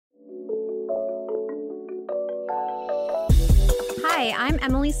Hi, I'm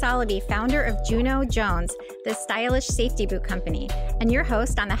Emily Soloby, founder of Juno Jones, the stylish safety boot company, and your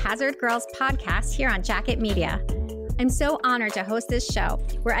host on the Hazard Girls podcast here on Jacket Media. I'm so honored to host this show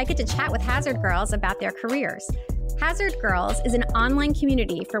where I get to chat with Hazard Girls about their careers. Hazard Girls is an online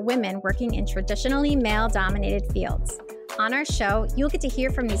community for women working in traditionally male-dominated fields. On our show, you'll get to hear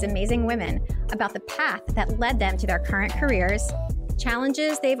from these amazing women about the path that led them to their current careers,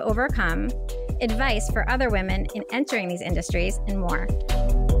 challenges they've overcome, advice for other women in entering these industries, and more.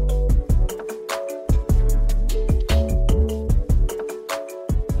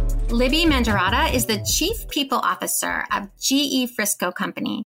 Libby Mangiarotta is the Chief People Officer of GE Frisco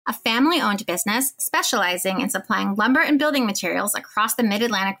Company, a family-owned business specializing in supplying lumber and building materials across the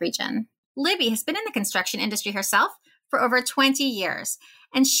Mid-Atlantic region. Libby has been in the construction industry herself for over 20 years,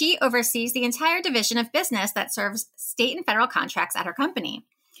 and she oversees the entire division of business that serves state and federal contracts at her company.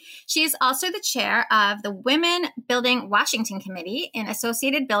 She is also the chair of the Women Building Washington Committee in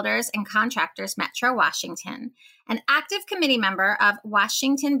Associated Builders and Contractors Metro Washington, an active committee member of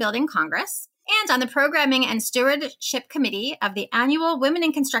Washington Building Congress, and on the Programming and Stewardship Committee of the annual Women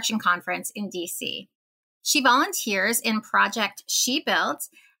in Construction Conference in D.C. She volunteers in Project She Builds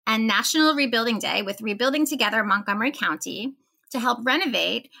and National Rebuilding Day with Rebuilding Together Montgomery County to help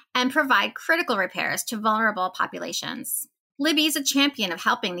renovate and provide critical repairs to vulnerable populations. Libby is a champion of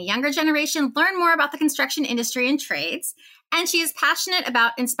helping the younger generation learn more about the construction industry and trades, and she is passionate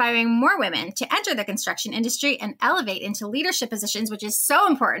about inspiring more women to enter the construction industry and elevate into leadership positions, which is so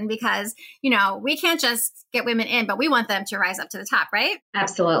important because, we can't just get women in, but we want them to rise up to the top, right?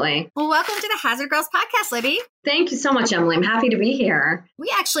 Absolutely. Well, welcome to the Hazard Girls podcast, Libby. Thank you so much, Emily. I'm happy to be here.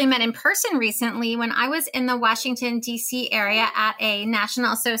 We actually met in person recently when I was in the Washington, D.C. area at a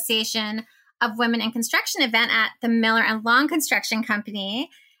National Association of Women in Construction event at the Miller and Long Construction Company.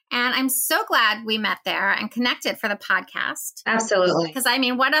 And I'm so glad we met there and connected for the podcast. Absolutely. Because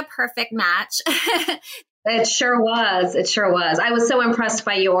what a perfect match. It sure was. It sure was. I was so impressed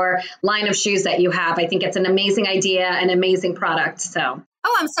by your line of shoes that you have. I think it's an amazing idea, an amazing product. So.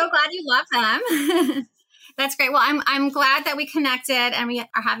 Oh, I'm so glad you love them. That's great. Well, I'm glad that we connected and we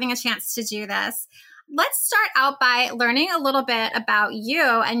are having a chance to do this. Let's start out by learning a little bit about you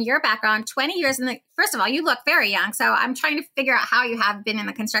and your background. 20 years first of all, you look very young. So I'm trying to figure out how you have been in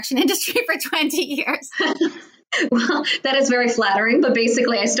the construction industry for 20 years. Well, that is very flattering. But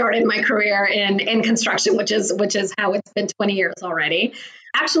basically, I started my career in construction, which is how it's been 20 years already.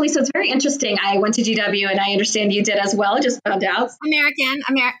 Actually, so it's very interesting. I went to GW and I understand you did as well. Just found out. American,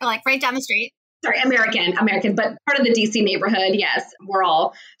 like right down the street. Sorry, American, but part of the DC neighborhood. Yes, we're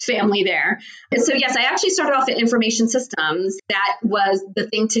all family there. And so, yes, I actually started off in information systems. That was the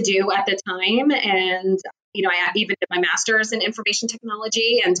thing to do at the time. And, I even did my master's in information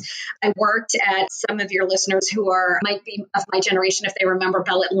technology. And I worked at some of your listeners who might be of my generation if they remember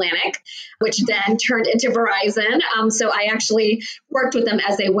Bell Atlantic, which then turned into Verizon. So I actually worked with them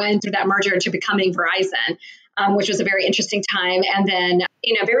as they went through that merger into becoming Verizon. Which was a very interesting time. And then,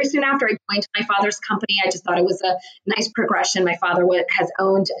 very soon after I joined my father's company, I just thought it was a nice progression. My father has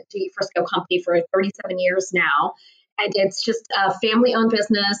owned GE Frisco Company for 37 years now. And it's just a family-owned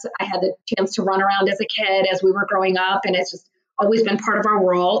business. I had the chance to run around as a kid as we were growing up, and it's just always been part of our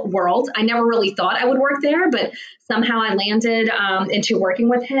world. I never really thought I would work there, but somehow I landed into working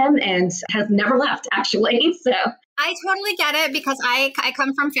with him and have never left, actually. So I totally get it because I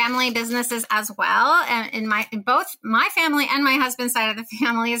come from family businesses as well, and in both my family and my husband's side of the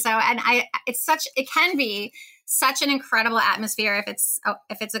family. So, it can be such an incredible atmosphere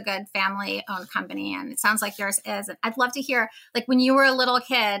if it's a good family owned company, and it sounds like yours is. And I'd love to hear when you were a little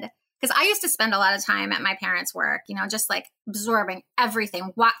kid. Because I used to spend a lot of time at my parents' work, just absorbing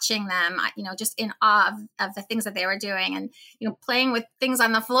everything, watching them, just in awe of the things that they were doing and, playing with things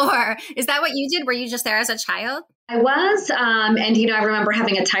on the floor. Is that what you did? Were you just there as a child? I was. And, I remember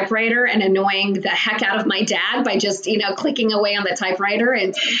having a typewriter and annoying the heck out of my dad by just, clicking away on the typewriter.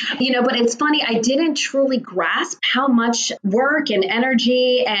 And, but it's funny, I didn't truly grasp how much work and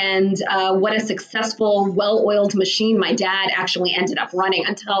energy and what a successful, well-oiled machine my dad actually ended up running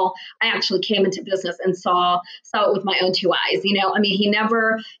until I actually came into business and saw it with my own two eyes. He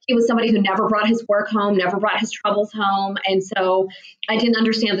was somebody who never brought his work home, never brought his troubles home. And so I didn't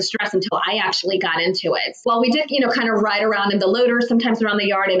understand the stress until I actually got into it. Well, we did, kind of ride around in the loader, sometimes around the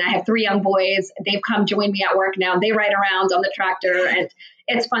yard. And I have 3 young boys. They've come join me at work now. They ride around on the tractor and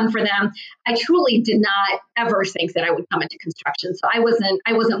it's fun for them. I truly did not ever think that I would come into construction. So I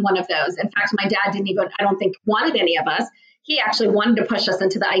wasn't one of those. In fact, my dad didn't even, I don't think, wanted any of us. he actually wanted to push us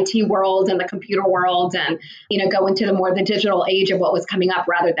into the IT world and the computer world and, go into the digital age of what was coming up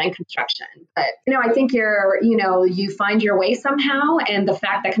rather than construction. But, I think you find your way somehow. And the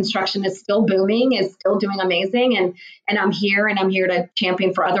fact that construction is still booming, is still doing amazing. And I'm here to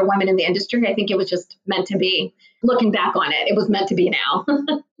champion for other women in the industry. I think it was just meant to be. Looking back on it, it was meant to be now.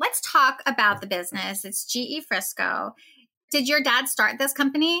 Let's talk about the business. It's GE Frisco. Did your dad start this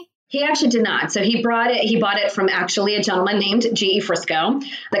company? He actually did not. So he bought it from actually a gentleman named GE Frisco.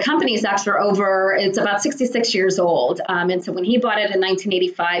 The company is actually it's about 66 years old. And so when he bought it in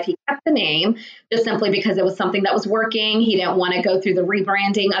 1985, he kept the name just simply because it was something that was working. He didn't want to go through the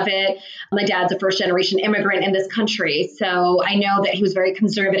rebranding of it. My dad's a first generation immigrant in this country. So I know that he was very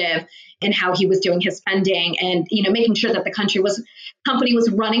conservative in how he was doing his spending and, making sure that the company was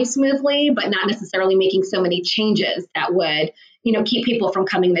running smoothly, but not necessarily making so many changes that would keep people from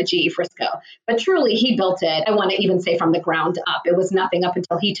coming to GE Frisco. But truly, he built it. I want to even say from the ground up. It was nothing up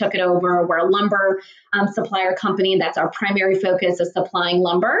until he took it over. We're a lumber supplier company. That's our primary focus, is supplying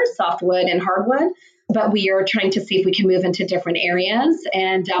lumber, softwood and hardwood. But we are trying to see if we can move into different areas.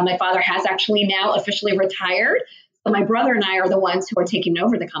 And my father has actually now officially retired. So my brother and I are the ones who are taking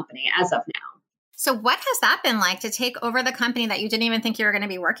over the company as of now. So what has that been like to take over the company that you didn't even think you were going to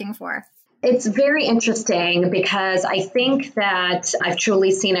be working for? It's very interesting because I think that I've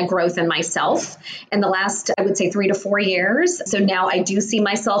truly seen a growth in myself in the last, I would say, 3 to 4 years. So now I do see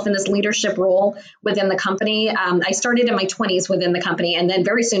myself in this leadership role within the company. I started in my 20s within the company, and then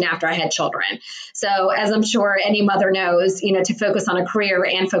very soon after I had children. So as I'm sure any mother knows, to focus on a career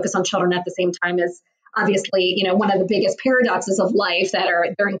and focus on children at the same time is obviously, one of the biggest paradoxes of life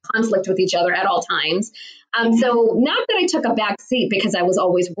they're in conflict with each other at all times. So not that I took a back seat because I was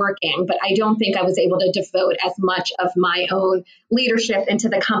always working, but I don't think I was able to devote as much of my own leadership into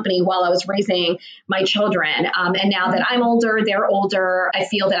the company while I was raising my children. And now that I'm older, they're older, I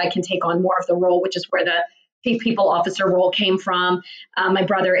feel that I can take on more of the role, which is where the Chief People Officer role came from. My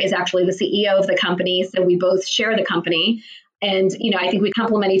brother is actually the CEO of the company, so we both share the company. And, I think we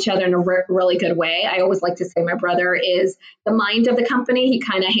complement each other in a really good way. I always like to say my brother is the mind of the company. He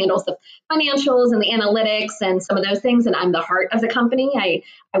kind of handles the financials and the analytics and some of those things. And I'm the heart of the company.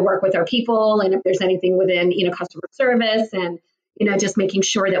 I work with our people. And if there's anything within, customer service and, just making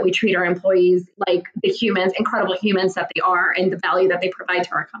sure that we treat our employees like the humans, incredible humans that they are, and the value that they provide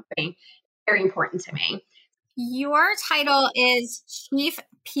to our company, very important to me. Your title is Chief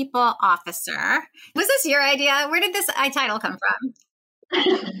People Officer. Was this your idea? Where did this title come from?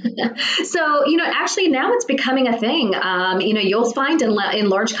 So, actually now it's becoming a thing. You'll find in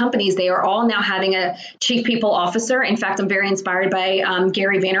large companies, they are all now having a Chief People Officer. In fact, I'm very inspired by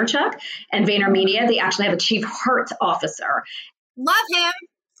Gary Vaynerchuk and VaynerMedia. They actually have a Chief Heart Officer. Love him.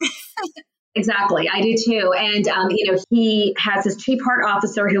 Exactly. I do too. And, he has his Chief Heart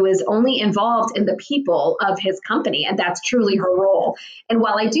Officer who is only involved in the people of his company. And that's truly her role. And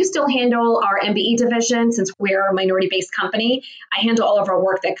while I do still handle our MBE division, since we're a minority-based company, I handle all of our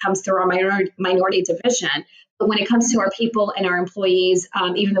work that comes through our minority division. But when it comes to our people and our employees,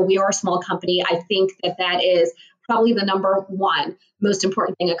 even though we are a small company, I think that is probably the number one most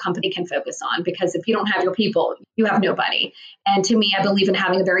important thing a company can focus on, because if you don't have your people, you have nobody. And to me, I believe in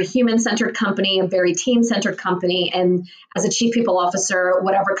having a very human-centered company, a very team-centered company. And as a Chief People Officer,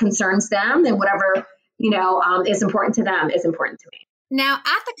 whatever concerns them and whatever, is important to them is important to me. Now,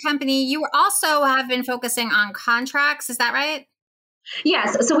 at the company, you also have been focusing on contracts. Is that right?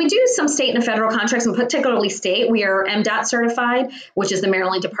 Yes. So we do some state and federal contracts, and particularly state. We are MDOT certified, which is the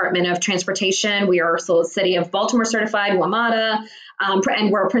Maryland Department of Transportation. We are also City of Baltimore certified, WMATA,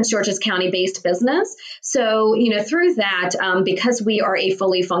 and we're a Prince George's County based business. So, through that, because we are a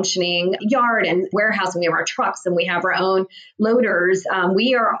fully functioning yard and warehouse, and we have our trucks and we have our own loaders,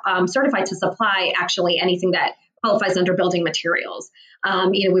 we are certified to supply actually anything that qualifies under building materials.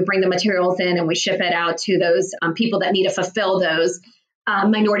 We bring the materials in and we ship it out to those people that need to fulfill those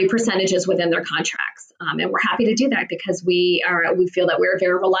minority percentages within their contracts. And we're happy to do that because we feel that we're a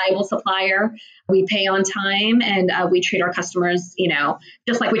very reliable supplier. We pay on time, and we treat our customers,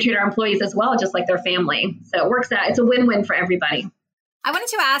 just like we treat our employees as well, just like their family. So it works out. It's a win-win for everybody. I wanted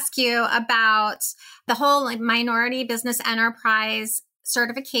to ask you about the whole minority business enterprise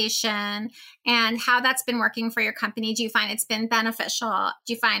certification and how that's been working for your company. Do you find it's been beneficial?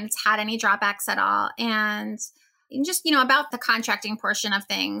 Do you find it's had any drawbacks at all? And just, about the contracting portion of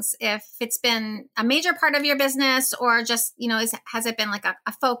things, if it's been a major part of your business, or just, has it been like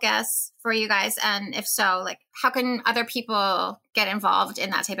a focus for you guys? And if so, like, how can other people get involved in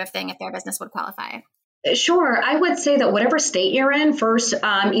that type of thing if their business would qualify? Sure. I would say that whatever state you're in, first,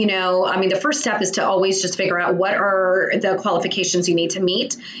 the first step is to always just figure out what are the qualifications you need to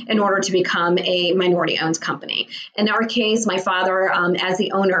meet in order to become a minority owned company. In our case, my father, as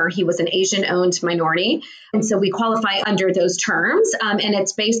the owner, he was an Asian owned minority. And so we qualify under those terms. And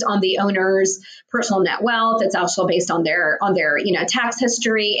it's based on the owner's personal net wealth. It's also based on their tax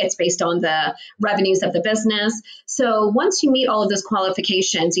history. It's based on the revenues of the business. So once you meet all of those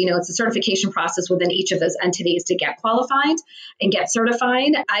qualifications, it's a certification process within each of those entities to get qualified and get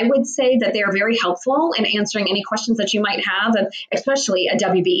certified. I would say that they are very helpful in answering any questions that you might have, especially a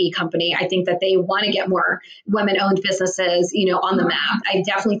WBE company. I think that they want to get more women-owned businesses, on the map. I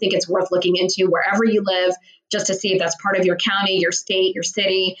definitely think it's worth looking into wherever you live, just to see if that's part of your county, your state, your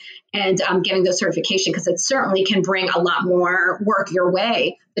city, and getting those certification, because it certainly can bring a lot more work your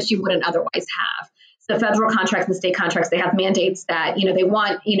way that you wouldn't otherwise have. So federal contracts and state contracts, they have mandates that, they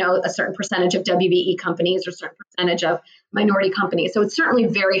want, a certain percentage of WBE companies or a certain percentage of minority companies. So it's certainly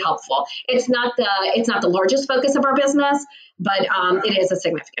very helpful. It's not the largest focus of our business, but it is a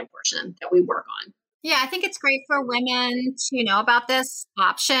significant portion that we work on. Yeah, I think it's great for women to know about this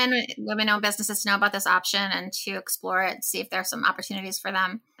option, women-owned businesses to know about this option and to explore it, see if there's some opportunities for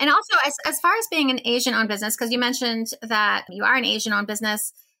them. And also, as far as being an Asian-owned business, because you mentioned that you are an Asian-owned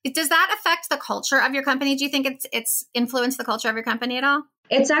business, does that affect the culture of your company? Do you think it's influenced the culture of your company at all?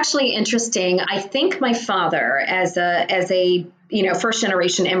 It's actually interesting. I think my father, as a first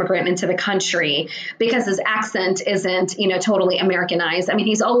generation immigrant into the country, because his accent isn't, totally Americanized. I mean,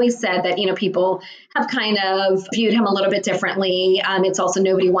 he's always said that, people have kind of viewed him a little bit differently. It's also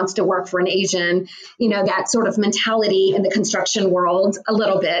nobody wants to work for an Asian, that sort of mentality in the construction world a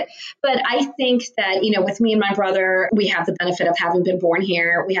little bit. But I think that, with me and my brother, we have the benefit of having been born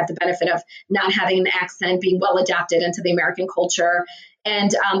here. We have the benefit of not having an accent, being well adapted into the American culture.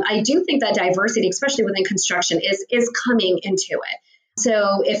 And I do think that diversity, especially within construction, is coming into it.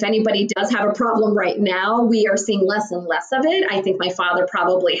 So if anybody does have a problem right now, we are seeing less and less of it. I think my father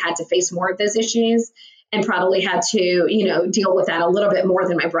probably had to face more of those issues and probably had to, deal with that a little bit more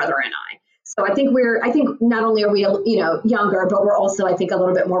than my brother and I. So I think not only are we, younger, but we're also, I think, a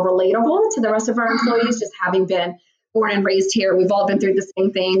little bit more relatable to the rest of our employees, just having been born and raised here. We've all been through the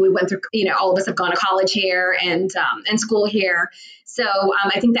same thing. We went through, all of us have gone to college here and school here. So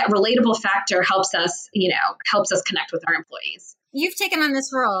I think that relatable factor helps us connect with our employees. You've taken on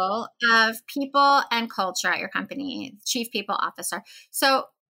this role of people and culture at your company, Chief People Officer. So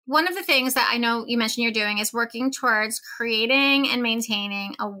one of the things that I know you mentioned you're doing is working towards creating and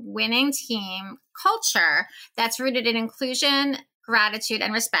maintaining a winning team culture that's rooted in inclusion, gratitude,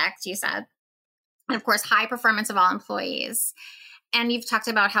 and respect, you said. And of course, high performance of all employees. And you've talked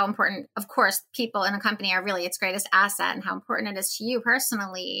about how important, of course, people in a company are really its greatest asset and how important it is to you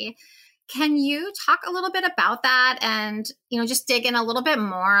personally. Can you talk a little bit about that and, just dig in a little bit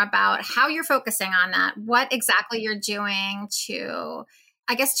more about how you're focusing on that? What exactly you're doing to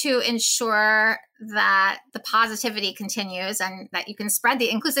ensure that the positivity continues and that you can spread the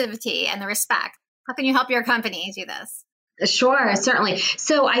inclusivity and the respect? How can you help your company do this? Sure, certainly.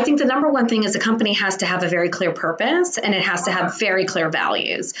 So I think the number one thing is a company has to have a very clear purpose and it has to have very clear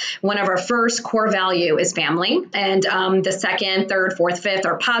values. One of our first core value is family. And the second, third, fourth, fifth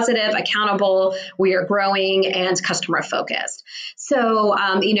are positive, accountable, we are growing, and customer focused. So,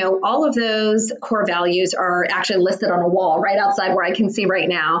 all of those core values are actually listed on a wall right outside where I can see right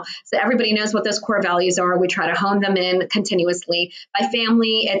now. So everybody knows what those core values are. We try to hone them in continuously. By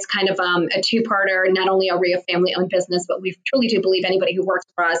family, it's kind of a two-parter. Not only are we a family-owned business, but we truly do believe anybody who works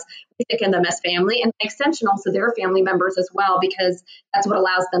for us, we think of them as family, and by extension also their family members as well, because that's what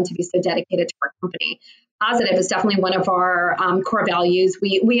allows them to be so dedicated to our company. Positive is definitely one of our core values.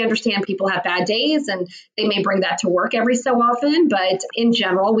 We understand people have bad days and they may bring that to work every so often, but in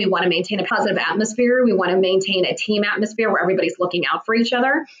general, we want to maintain a positive atmosphere. We want to maintain a team atmosphere where everybody's looking out for each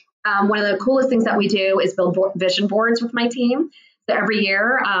other. One of the coolest things that we do is build vision boards with my team. So every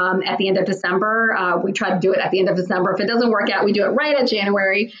year at the end of December, we try to do it at the end of December. If it doesn't work out, we do it right at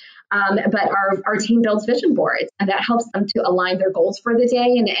January. But our team builds vision boards, and that helps them to align their goals for the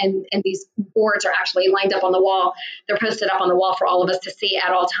day. And these boards are actually lined up on the wall. They're posted up on the wall for all of us to see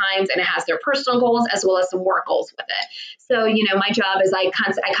at all times, and it has their personal goals as well as some work goals with it. So, my job is I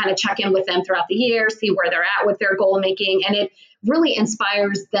kind of check in with them throughout the year, see where they're at with their goal making, and it really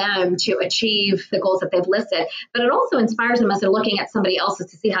inspires them to achieve the goals that they've listed. But it also inspires them as they're looking at somebody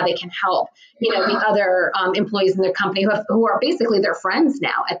else's to see how they can help, the other employees in their company who are basically their friends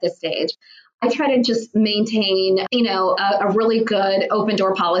now at this stage. I try to just maintain, a really good open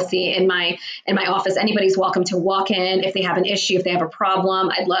door policy in my office. Anybody's welcome to walk in if they have an issue, if they have a problem.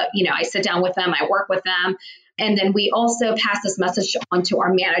 I sit down with them, I work with them. And then we also pass this message on to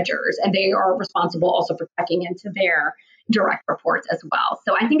our managers, and they are responsible also for checking into their direct reports as well.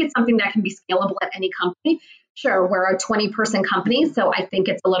 So I think it's something that can be scalable at any company. Sure, we're a 20-person company, so I think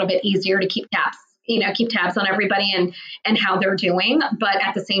it's a little bit easier to keep tabs on everybody and how they're doing. But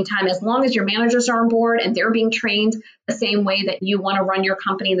at the same time, as long as your managers are on board and they're being trained the same way that you want to run your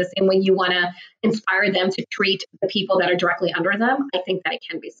company, the same way you want to inspire them to treat the people that are directly under them, I think that it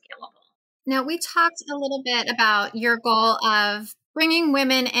can be scalable. Now, we talked a little bit about your goal of bringing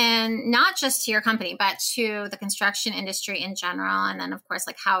women in, not just to your company, but to the construction industry in general. And then, of course,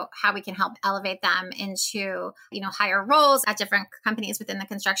 like how we can help elevate them into, higher roles at different companies within the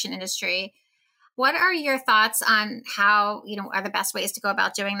construction industry. What are your thoughts on how, are the best ways to go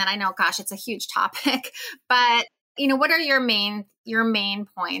about doing that? I know, gosh, it's a huge topic, but, what are your main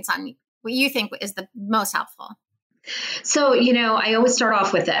points on what you think is the most helpful? So, I always start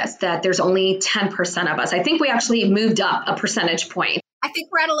off with this, that there's only 10% of us. I think we actually moved up a percentage point. I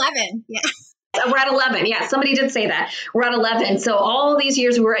think we're at 11. Yeah. We're at 11. Yeah, somebody did say that. We're at 11. So all these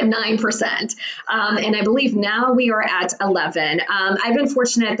years we were at 9%. And I believe now we are at 11. I've been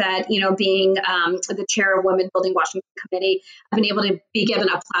fortunate that, being the chair of Women Building Washington Committee, I've been able to be given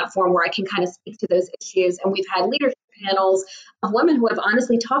a platform where I can kind of speak to those issues. And we've had leadership panels of women who have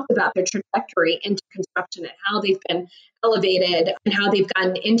honestly talked about their trajectory into construction and how they've been elevated and how they've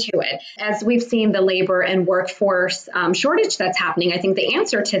gotten into it. As we've seen the labor and workforce shortage that's happening, I think the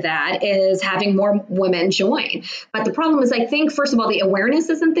answer to that is having more women join. But the problem is, I think, first of all, the awareness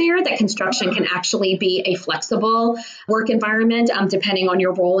isn't there that construction can actually be a flexible work environment depending on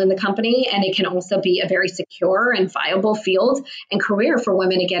your role in the company. And it can also be a very secure and viable field and career for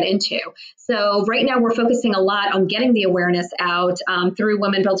women to get into. So right now we're focusing a lot on getting the awareness out through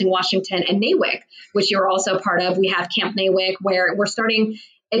Women Building Washington and NAWIC, which you're also part of. We have Camp NAWIC, where we're starting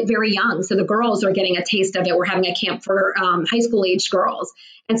it very young. So the girls are getting a taste of it. We're having a camp for high school aged girls.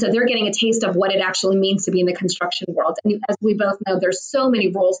 And so they're getting a taste of what it actually means to be in the construction world. And as we both know, there's so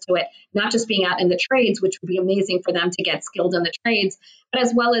many roles to it, not just being out in the trades, which would be amazing for them to get skilled in the trades, but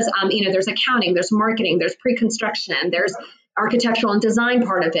as well as, there's accounting, there's marketing, there's pre-construction, there's architectural and design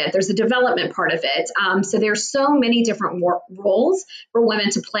part of it. There's a development part of it. So there's so many different roles for women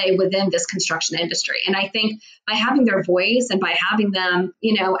to play within this construction industry. And I think by having their voice and by having them,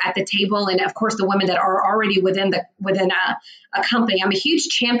 at the table, and of course the women that are already within a company, I'm a huge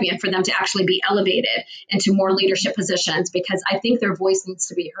champion for them to actually be elevated into more leadership positions, because I think their voice needs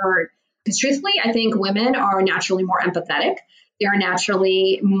to be heard. Because truthfully, I think women are naturally more empathetic. They're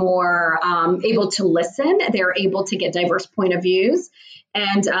naturally more able to listen. They're able to get diverse point of views.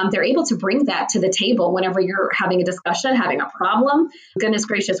 And they're able to bring that to the table whenever you're having a discussion, having a problem. Goodness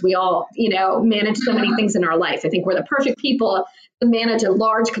gracious, we all, manage so many things in our life. I think we're the perfect people to manage a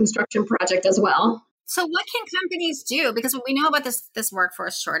large construction project as well. So what can companies do? Because we know about this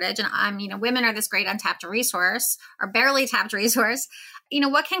workforce shortage, and women are this great untapped resource, or barely tapped resource.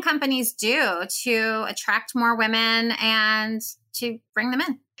 What can companies do to attract more women and to bring them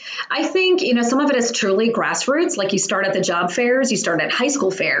in? I think, some of it is truly grassroots. Like you start at the job fairs, you start at high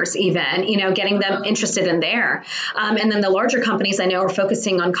school fairs, even, getting them interested in there. And then the larger companies I know are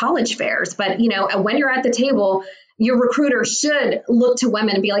focusing on college fairs. But, when you're at the table, your recruiter should look to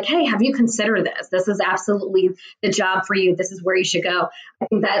women and be like, hey, have you considered this? This is absolutely the job for you. This is where you should go. I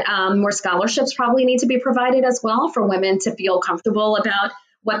think that more scholarships probably need to be provided as well for women to feel comfortable about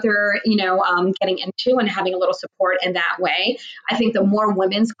what they're, getting into, and having a little support in that way. I think the more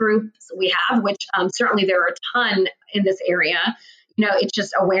women's groups we have, which certainly there are a ton in this area, it's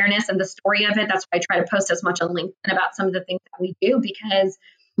just awareness and the story of it. That's why I try to post as much on LinkedIn about some of the things that we do, because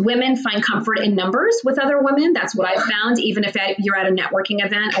women find comfort in numbers with other women. That's what I've found. Even if you're at a networking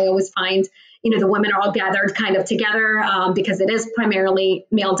event, I always find, the women are all gathered kind of together because it is primarily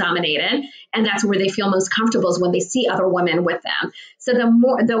male dominated. And that's where they feel most comfortable, is when they see other women with them. So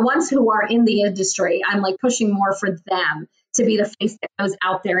the ones who are in the industry, I'm like pushing more for them to be the face that goes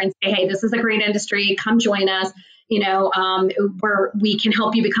out there and say, hey, this is a great industry. Come join us. Where we can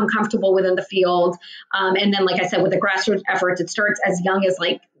help you become comfortable within the field. And then, like I said, with the grassroots efforts, it starts as young as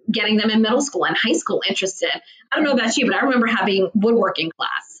like getting them in middle school and high school interested. I don't know about you, but I remember having woodworking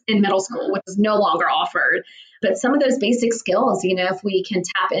class in middle school, which is no longer offered. But some of those basic skills, if we can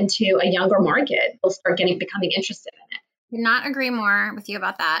tap into a younger market, they'll start becoming interested in it. Could not agree more with you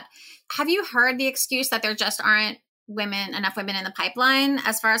about that. Have you heard the excuse that there just aren't enough women in the pipeline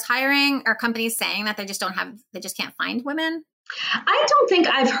as far as hiring? Are companies saying that they just can't find women? I don't think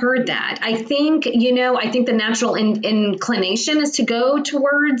I've heard that. I think, I think the natural inclination is to go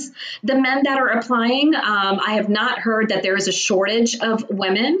towards the men that are applying. I have not heard that there is a shortage of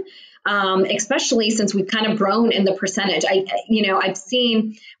women. Especially since we've kind of grown in the percentage. I've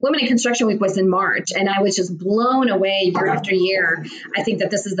seen Women in Construction Week was in March, and I was just blown away year after year. I think that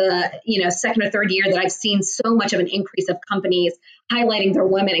this is the, second or third year that I've seen so much of an increase of companies highlighting their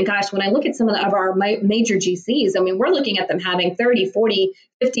women. And gosh, when I look at some of our major GCs, I mean, we're looking at them having 30, 40,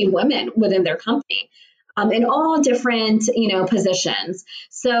 50 women within their company. In all different, positions.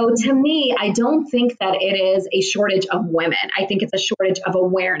 So to me, I don't think that it is a shortage of women. I think it's a shortage of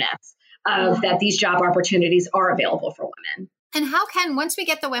awareness of that these job opportunities are available for women. And how can, once we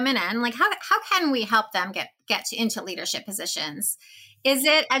get the women in, like how can we help them get into leadership positions? Is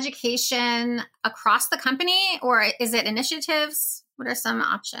it education across the company, or is it initiatives? What are some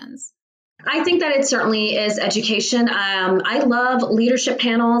options? I think that it certainly is education. I love leadership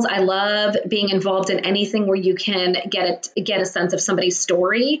panels. I love being involved in anything where you can get a sense of somebody's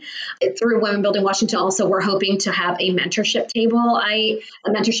story. Through Women Building Washington, also, we're hoping to have a mentorship table, a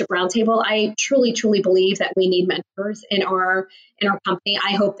mentorship roundtable. I truly, truly believe that we need mentors in our company.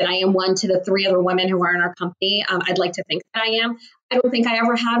 I hope that I am one to the 3 other women who are in our company. I'd like to think that I am. I don't think I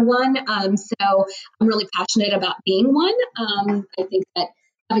ever had one. So I'm really passionate about being one. I think that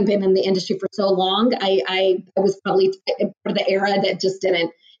having been in the industry for so long, I was probably part of the era that just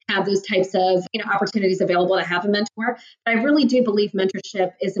didn't have those types of opportunities available to have a mentor. But I really do believe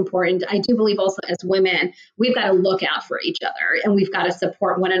mentorship is important. I do believe also as women, we've got to look out for each other and we've got to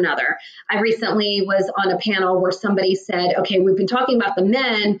support one another. I recently was on a panel where somebody said, okay, we've been talking about the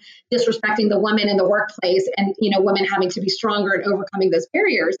men disrespecting the women in the workplace and women having to be stronger and overcoming those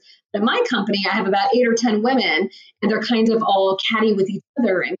barriers. In my company, I have about 8 or 10 women, and they're kind of all catty with each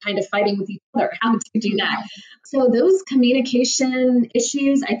other and kind of fighting with each other. How to do that? So those communication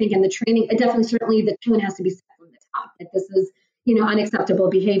issues, I think, in the training, certainly the tone has to be set from the top. That this is, unacceptable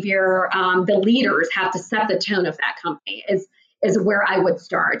behavior. The leaders have to set the tone of that company. Is where I would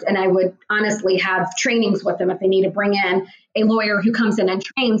start. And I would honestly have trainings with them if they need to bring in a lawyer who comes in and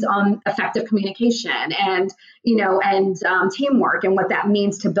trains on effective communication and teamwork and what that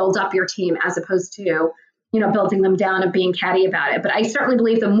means to build up your team as opposed to, building them down and being catty about it. But I certainly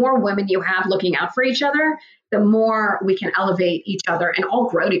believe the more women you have looking out for each other, the more we can elevate each other and all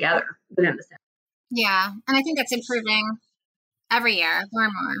grow together within the center. Yeah. And I think that's improving every year, more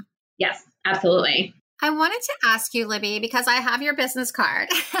and more. Yes, absolutely. I wanted to ask you, Libby, because I have your business card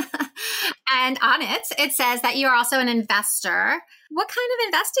and on it says that you're also an investor. What kind of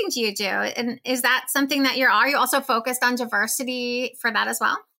investing do you do? And is that something that are you also focused on diversity for that as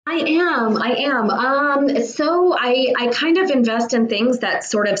well? I am. So I kind of invest in things that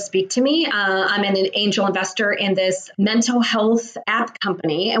sort of speak to me. I'm an angel investor in this mental health app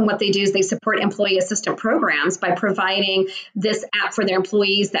company. And what they do is they support employee assistant programs by providing this app for their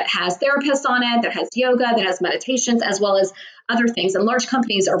employees that has therapists on it, that has yoga, that has meditations, as well as other things. And large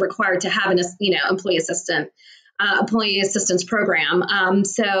companies are required to have an, employee assistance program.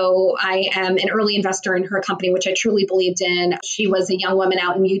 So I am an early investor in her company, which I truly believed in. She was a young woman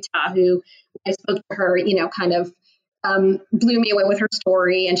out in Utah who, I spoke to her, kind of blew me away with her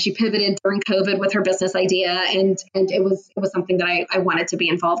story. And she pivoted during COVID with her business idea. And it was something that I wanted to be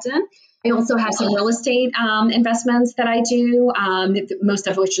involved in. I also have some real estate investments that I do, most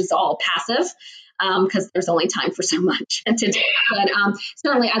of which is all passive. Because there's only time for so much to do. But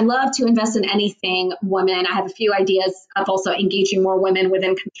certainly I'd love to invest in anything women. I have a few ideas of also engaging more women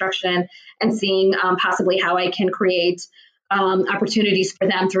within construction and seeing possibly how I can create opportunities for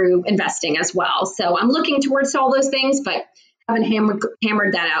them through investing as well. So I'm looking towards all those things, but haven't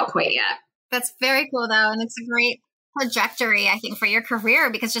hammered that out quite yet. That's very cool, though. And it's a great trajectory, I think, for your career,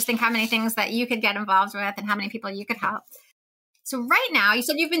 because just think how many things that you could get involved with and how many people you could help. So right now, you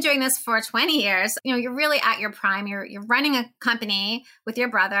said you've been doing this for 20 years. You're really at your prime. You're running a company with your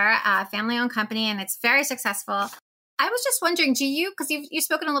brother, a family-owned company, and it's very successful. I was just wondering, because you've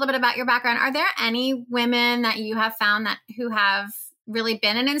spoken a little bit about your background, are there any women that you have found who have really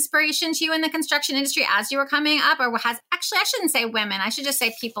been an inspiration to you in the construction industry as you were coming up? Or I shouldn't say women. I should just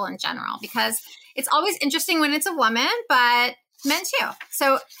say people in general, because it's always interesting when it's a woman, but men too.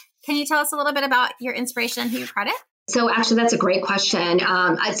 So can you tell us a little bit about your inspiration and who you credit? So actually, that's a great question.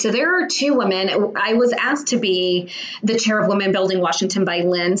 So there are 2 women. I was asked to be the chair of Women Building Washington by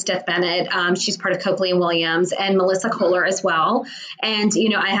Lynn Stith Bennett. She's part of Coakley and Williams, and Melissa Kohler as well. And,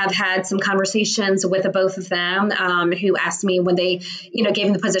 I have had some conversations with the both of them who asked me when they, gave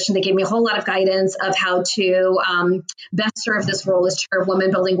me the position, they gave me a whole lot of guidance of how to best serve this role as chair of Women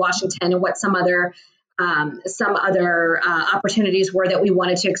Building Washington and what some other some other opportunities were that we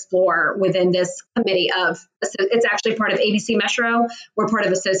wanted to explore within this committee it's actually part of ABC Metro. We're part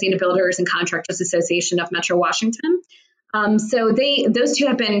of Associated Builders and Contractors Association of Metro Washington. So those two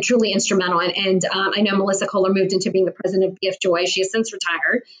have been truly instrumental. And I know Melissa Kohler moved into being the president of BF Joy. She has since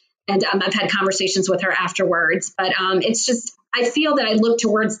retired. And I've had conversations with her afterwards. But it's just, I feel that I look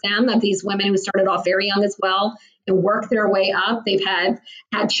towards them, of these women who started off very young as well and worked their way up. They've had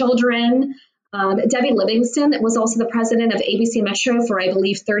children. Debbie Livingston was also the president of ABC Metro for, I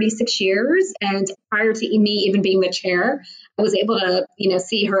believe, 36 years. And prior to me even being the chair, I was able to,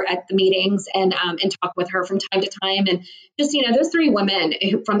 see her at the meetings and talk with her from time to time. And just, those three women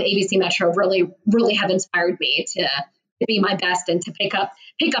from ABC Metro really, really have inspired me to be my best and to pick up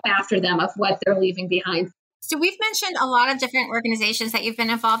after them of what they're leaving behind. So we've mentioned a lot of different organizations that you've been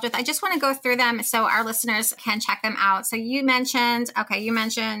involved with. I just want to go through them so our listeners can check them out. So you mentioned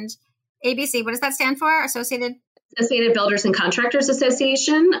ABC. What does that stand for? Associated Builders and Contractors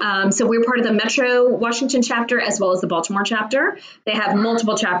Association. So we're part of the Metro Washington chapter as well as the Baltimore chapter. They have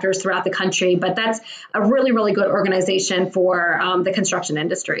multiple chapters throughout the country, but that's a really, really good organization for the construction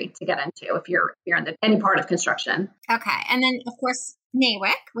industry to get into if you're in any part of construction. Okay. And then, of course,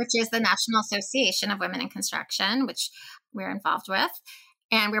 NAWIC, which is the National Association of Women in Construction, which we're involved with.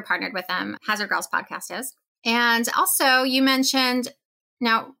 And we're partnered with them. Hazard Girls podcast is. And also you mentioned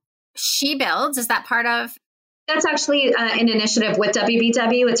now She Builds. Is that part of? That's actually an initiative with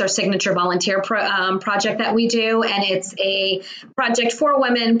WBW. It's our signature volunteer project that we do. And it's a project for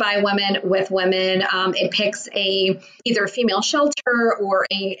women, by women, with women. It picks either a female shelter or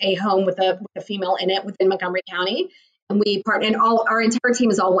a home with a female in it within Montgomery County. And we partner, and our entire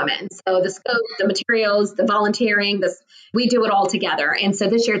team is all women. So the scope, the materials, the volunteering, we do it all together. And so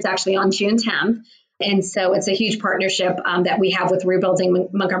this year it's actually on June 10th. And so it's a huge partnership that we have with Rebuilding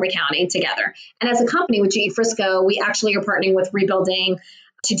Montgomery County together. And as a company with GE Frisco, we actually are partnering with Rebuilding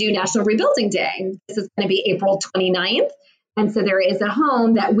to do National Rebuilding Day. This is going to be April 29th. And so there is a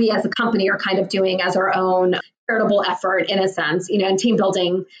home that we as a company are kind of doing as our own charitable effort, in a sense, and team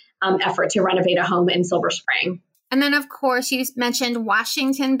building effort to renovate a home in Silver Spring. And then, of course, you mentioned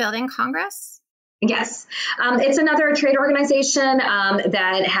Washington Building Congress. Yes. It's another trade organization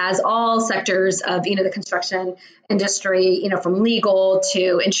that has all sectors of, the construction industry, from legal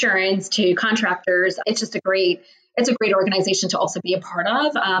to insurance to contractors. It's just a great organization to also be a part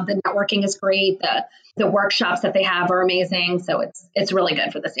of. The networking is great. The workshops that they have are amazing. So it's really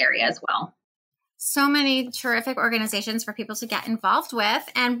good for this area as well. So many terrific organizations for people to get involved with.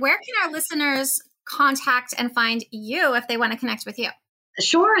 And where can our listeners contact and find you if they want to connect with you?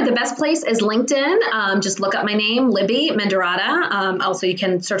 Sure. The best place is LinkedIn. Just look up my name, Libby Mendirata. Also, you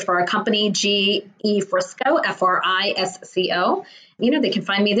can search for our company, GE Frisco, Frisco. They can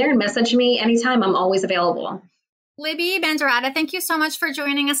find me there and message me anytime. I'm always available. Libby Mendirata, thank you so much for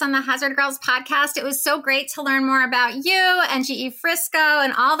joining us on the Hazard Girls podcast. It was so great to learn more about you and GE Frisco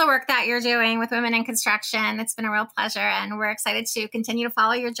and all the work that you're doing with women in construction. It's been a real pleasure, and we're excited to continue to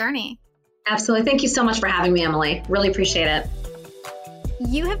follow your journey. Absolutely. Thank you so much for having me, Emily. Really appreciate it.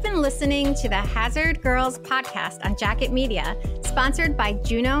 You have been listening to the Hazard Girls podcast on Jacket Media, sponsored by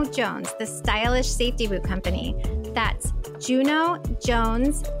Juno Jones, the stylish safety boot company. That's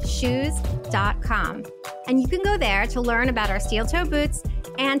JunoJonesShoes.com. And you can go there to learn about our steel toe boots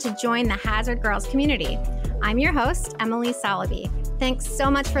and to join the Hazard Girls community. I'm your host, Emily Soloby. Thanks so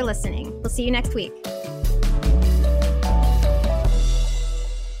much for listening. We'll see you next week.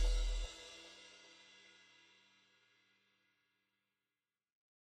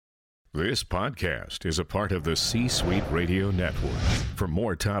 This podcast is a part of the C-Suite Radio Network. For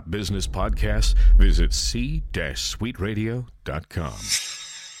more top business podcasts, visit c-suiteradio.com.